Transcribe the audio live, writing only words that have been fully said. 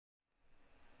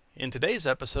In today's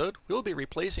episode, we'll be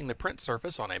replacing the print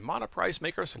surface on a Monoprice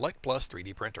Maker Select Plus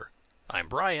 3D printer. I'm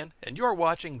Brian, and you're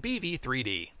watching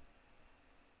BV3D.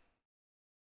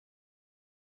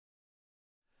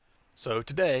 So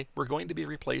today, we're going to be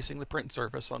replacing the print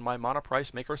surface on my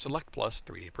Monoprice Maker Select Plus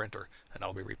 3D printer, and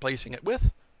I'll be replacing it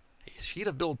with a sheet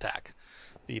of BuildTak.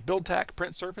 The BuildTak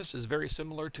print surface is very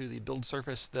similar to the build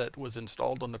surface that was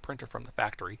installed on the printer from the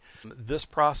factory. This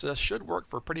process should work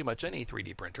for pretty much any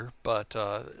 3D printer, but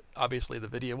obviously the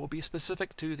video will be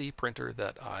specific to the printer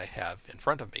that I have in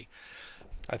front of me.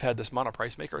 I've had this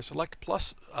Monoprice Maker Select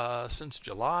Plus since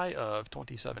July of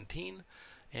 2017,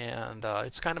 and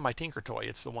it's kind of my tinker toy.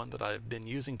 It's the one that I've been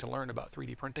using to learn about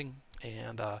 3D printing,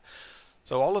 and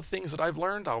so all of the things that I've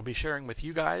learned I'll be sharing with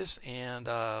you guys, and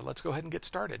let's go ahead and get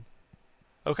started.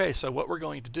 Okay, so what we're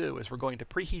going to do is we're going to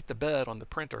preheat the bed on the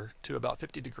printer to about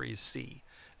 50 degrees C,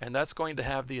 and that's going to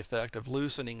have the effect of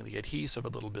loosening the adhesive a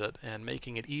little bit and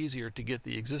making it easier to get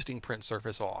the existing print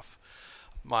surface off.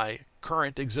 My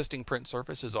current existing print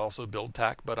surface is also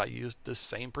BuildTak, but I used this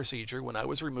same procedure when I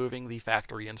was removing the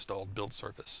factory installed build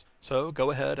surface. So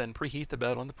go ahead and preheat the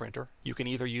bed on the printer. You can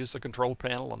either use the control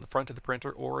panel on the front of the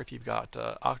printer, or if you've got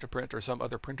Octoprint or some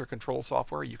other printer control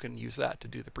software, you can use that to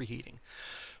do the preheating.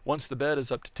 Once the bed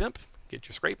is up to temp, get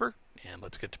your scraper and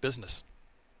let's get to business.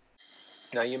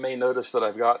 Now you may notice that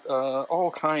I've got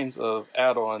all kinds of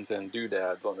add-ons and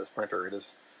doodads on this printer. It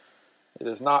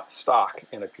is not stock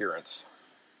in appearance.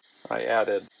 I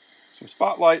added some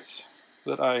spotlights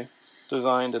that I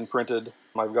designed and printed.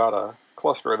 I've got a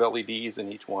cluster of LEDs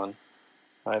in each one.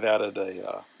 I've added an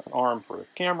arm for the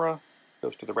camera,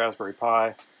 goes to the Raspberry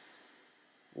Pi,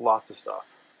 lots of stuff.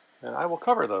 And I will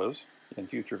cover those in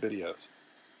future videos.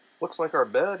 Looks like our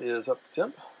bed is up to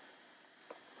temp.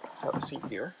 Let's have a seat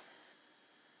here.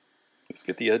 Let's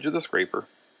get the edge of the scraper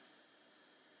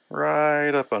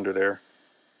right up under there.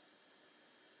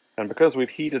 And because we've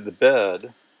heated the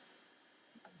bed,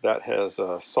 that has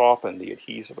softened the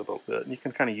adhesive a little bit. And you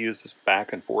can kind of use this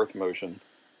back and forth motion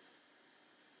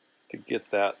to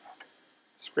get that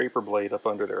scraper blade up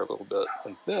under there a little bit.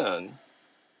 And then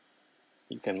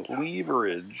you can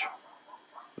leverage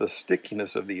the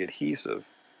stickiness of the adhesive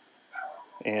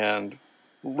and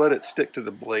let it stick to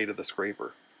the blade of the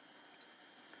scraper.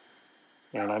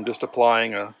 And I'm just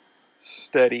applying a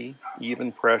steady,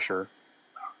 even pressure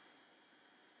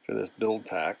to this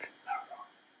BuildTak.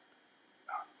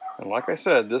 And like I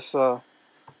said, this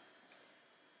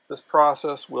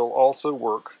process will also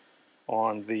work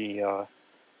on the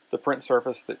print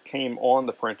surface that came on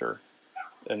the printer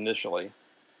initially.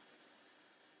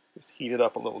 Just heat it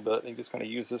up a little bit, and you just kind of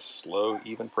use this slow,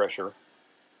 even pressure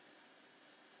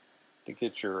to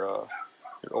get your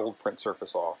old print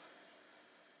surface off.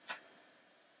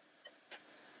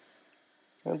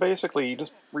 And basically, you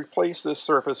just replace this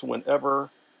surface whenever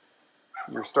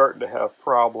you're starting to have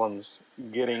problems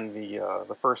getting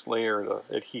the first layer to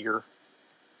adhere.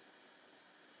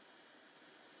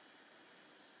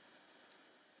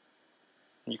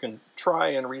 You can try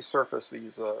and resurface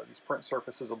these print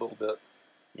surfaces a little bit.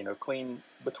 You know, clean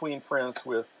between prints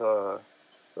with the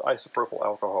isopropyl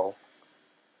alcohol.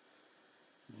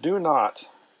 Do not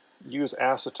use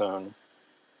acetone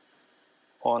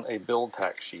on a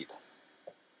BuildTak sheet.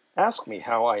 Ask me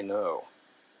how I know.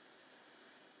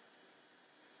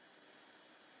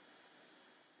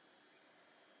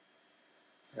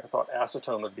 I thought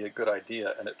acetone would be a good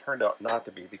idea, and it turned out not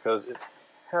to be, because it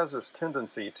has this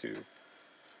tendency to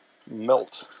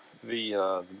melt the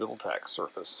BuildTak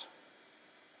surface.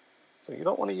 So you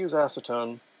don't want to use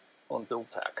acetone on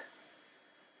BuildTak.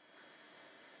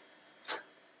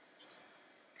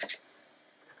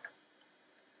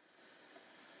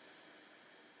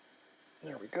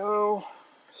 There we go.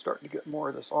 Starting to get more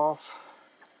of this off.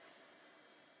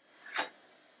 I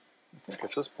think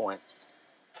at this point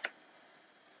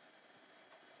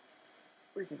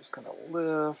we can just kind of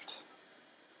lift.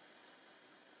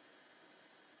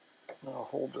 I'll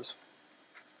hold this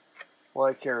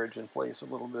fly carriage in place a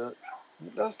little bit.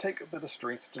 It does take a bit of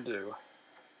strength to do.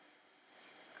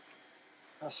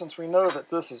 Now, since we know that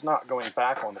this is not going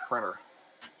back on the printer,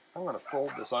 I'm going to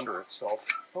fold this under itself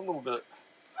a little bit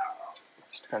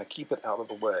just to kind of keep it out of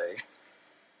the way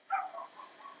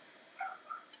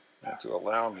and to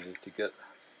allow me to get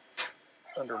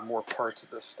under more parts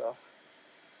of this stuff.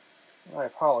 I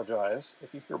apologize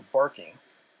if you hear barking.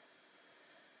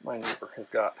 My neighbor has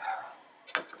got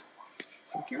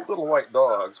some cute little white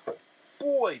dogs, but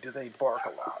boy do they bark a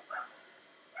lot.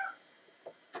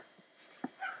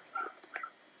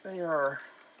 They are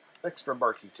extra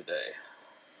barky today.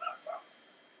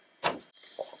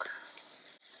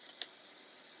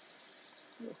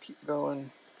 We'll keep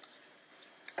going.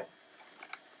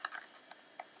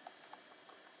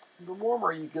 The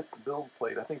warmer you get the build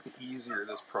plate, I think the easier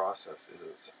this process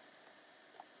is.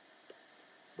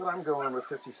 But I'm going with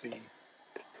 50C.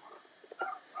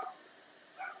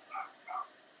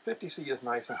 50C is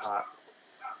nice and hot.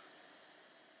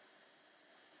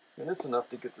 And it's enough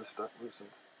to get this stuff loosened.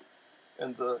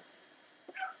 And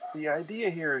the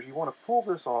idea here is you want to pull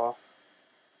this off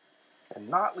and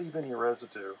not leave any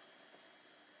residue.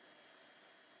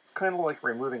 It's kind of like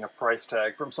removing a price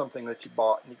tag from something that you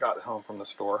bought and you got it home from the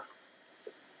store.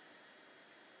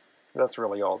 That's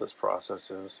really all this process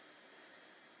is.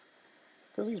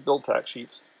 Because these BuildTak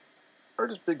sheets are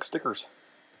just big stickers.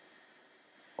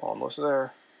 Almost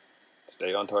there.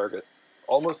 Stay on target.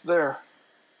 Almost there.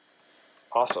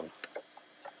 Awesome.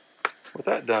 With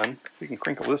that done, we can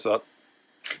crinkle this up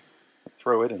and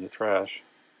throw it in the trash.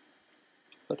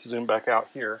 Let's zoom back out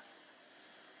here.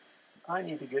 I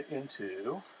need to get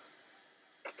into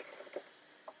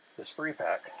this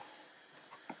 3-pack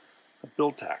of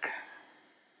BuildTak.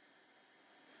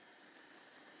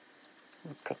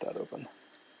 Let's cut that open.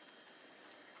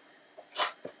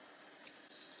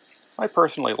 I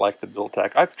personally like the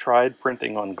BuildTak. I've tried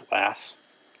printing on glass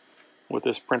with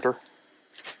this printer.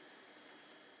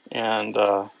 And,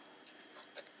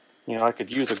 you know, I could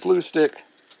use a glue stick,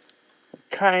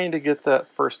 kind of get that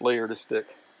first layer to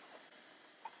stick.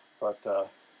 But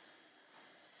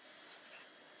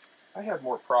I had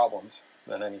more problems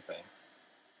than anything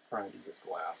trying to use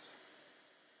glass.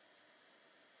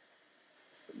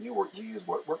 But you use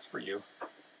what works for you.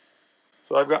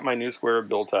 So I've got my new square of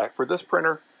BuildTak. For this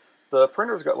printer, the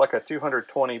printer's got like a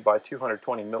 220 by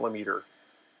 220 millimeter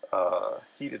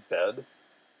heated bed.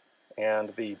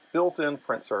 And the built-in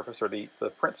print surface, or the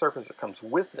print surface that comes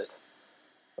with it,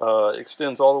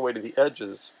 extends all the way to the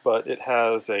edges, but it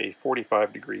has a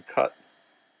 45-degree cut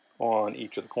on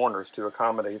each of the corners to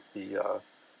accommodate the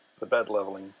bed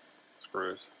leveling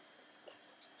screws.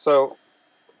 So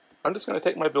I'm just going to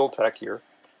take my BuildTak here,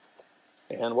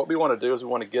 and what we want to do is we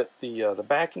want to get the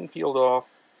backing peeled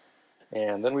off,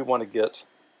 and then we want to get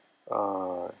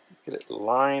it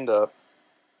lined up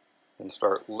and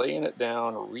start laying it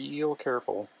down real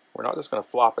careful. We're not just going to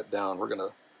flop it down, we're going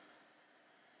to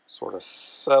sort of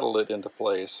settle it into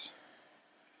place.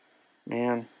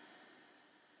 Man,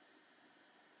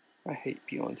 I hate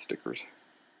peeling stickers.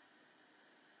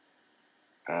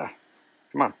 Come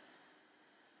on.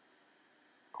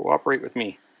 Cooperate with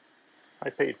me.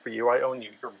 I paid for you, I own you,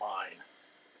 you're mine.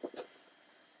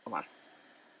 Come on.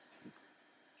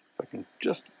 If I can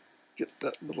just get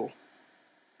that little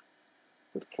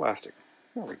bit of plastic.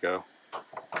 There we go.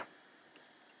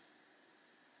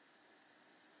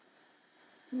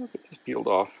 I'll get this peeled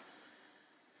off.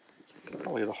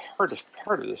 Probably the hardest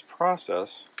part of this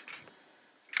process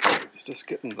is just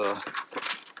getting the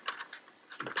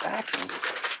backing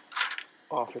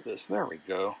off of this. There we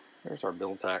go. There's our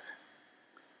BuildTak.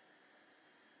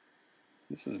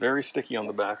 This is very sticky on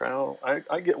the back.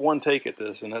 I get one take at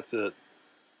this and that's it.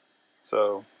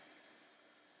 So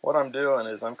what I'm doing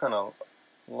is I'm kind of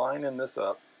lining this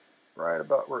up right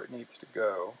about where it needs to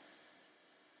go.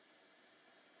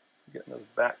 Getting those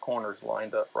back corners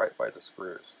lined up right by the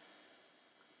screws.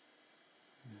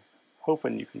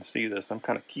 Hoping you can see this. I'm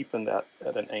kind of keeping that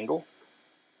at an angle.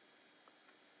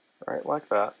 Right like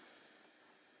that.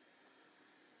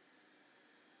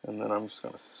 And then I'm just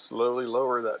going to slowly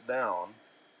lower that down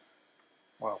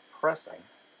while pressing.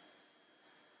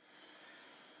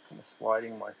 And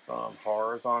sliding my thumb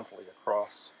horizontally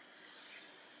across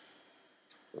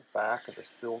the back of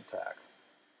this BuildTak.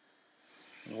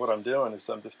 And what I'm doing is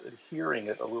I'm just adhering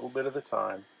it a little bit at a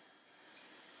time,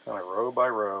 kind of row by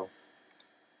row,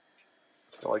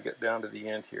 until I get down to the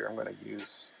end here. I'm going to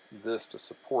use this to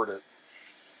support it,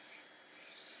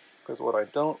 because what I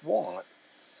don't want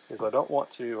is I don't want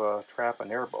to trap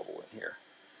an air bubble in here.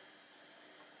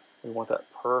 We want that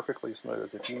perfectly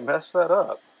smooth. If you mess that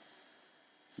up,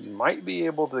 you might be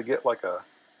able to get like a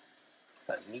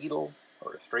needle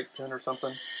or a straight pin or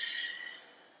something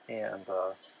and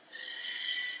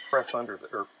press under the,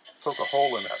 or poke a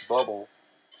hole in that bubble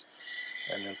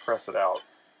and then press it out.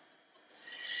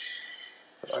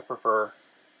 But I prefer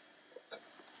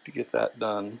to get that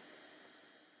done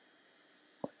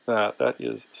like that. That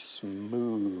is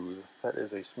smooth. That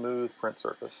is a smooth print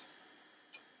surface.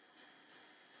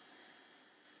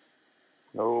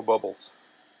 No bubbles.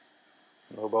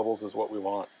 No bubbles is what we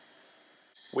want.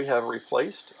 We have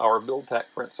replaced our BuildTak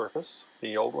print surface.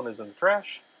 The old one is in the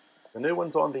trash. The new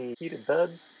one's on the heated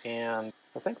bed, and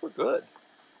I think we're good.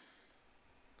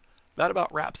 That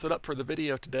about wraps it up for the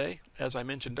video today. As I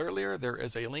mentioned earlier, there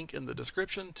is a link in the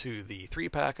description to the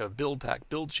 3-pack of BuildTak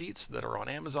build sheets that are on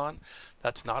Amazon.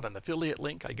 That's not an affiliate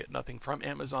link. I get nothing from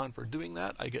Amazon for doing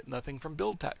that. I get nothing from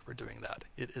BuildTak for doing that.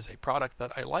 It is a product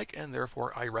that I like, and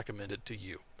therefore I recommend it to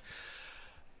you.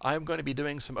 I'm going to be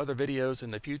doing some other videos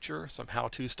in the future, some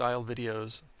how-to style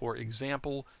videos. For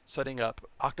example, setting up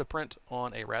Octoprint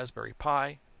on a Raspberry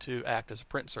Pi to act as a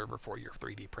print server for your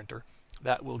 3D printer.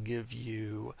 That will give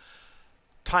you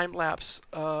time-lapse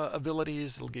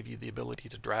abilities. It'll give you the ability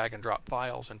to drag and drop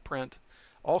files and print.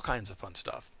 All kinds of fun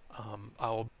stuff.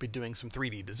 I'll be doing some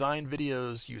 3D design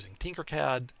videos using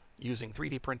Tinkercad, using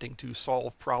 3D printing to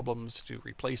solve problems, to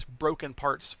replace broken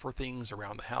parts for things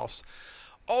around the house.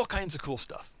 All kinds of cool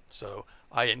stuff. So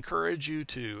I encourage you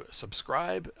to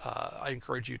subscribe. I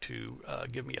encourage you to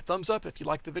give me a thumbs up if you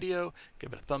liked the video.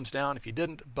 Give it a thumbs down if you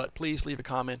didn't, but please leave a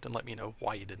comment and let me know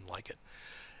why you didn't like it.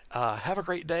 Have a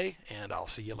great day, and I'll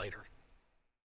see you later.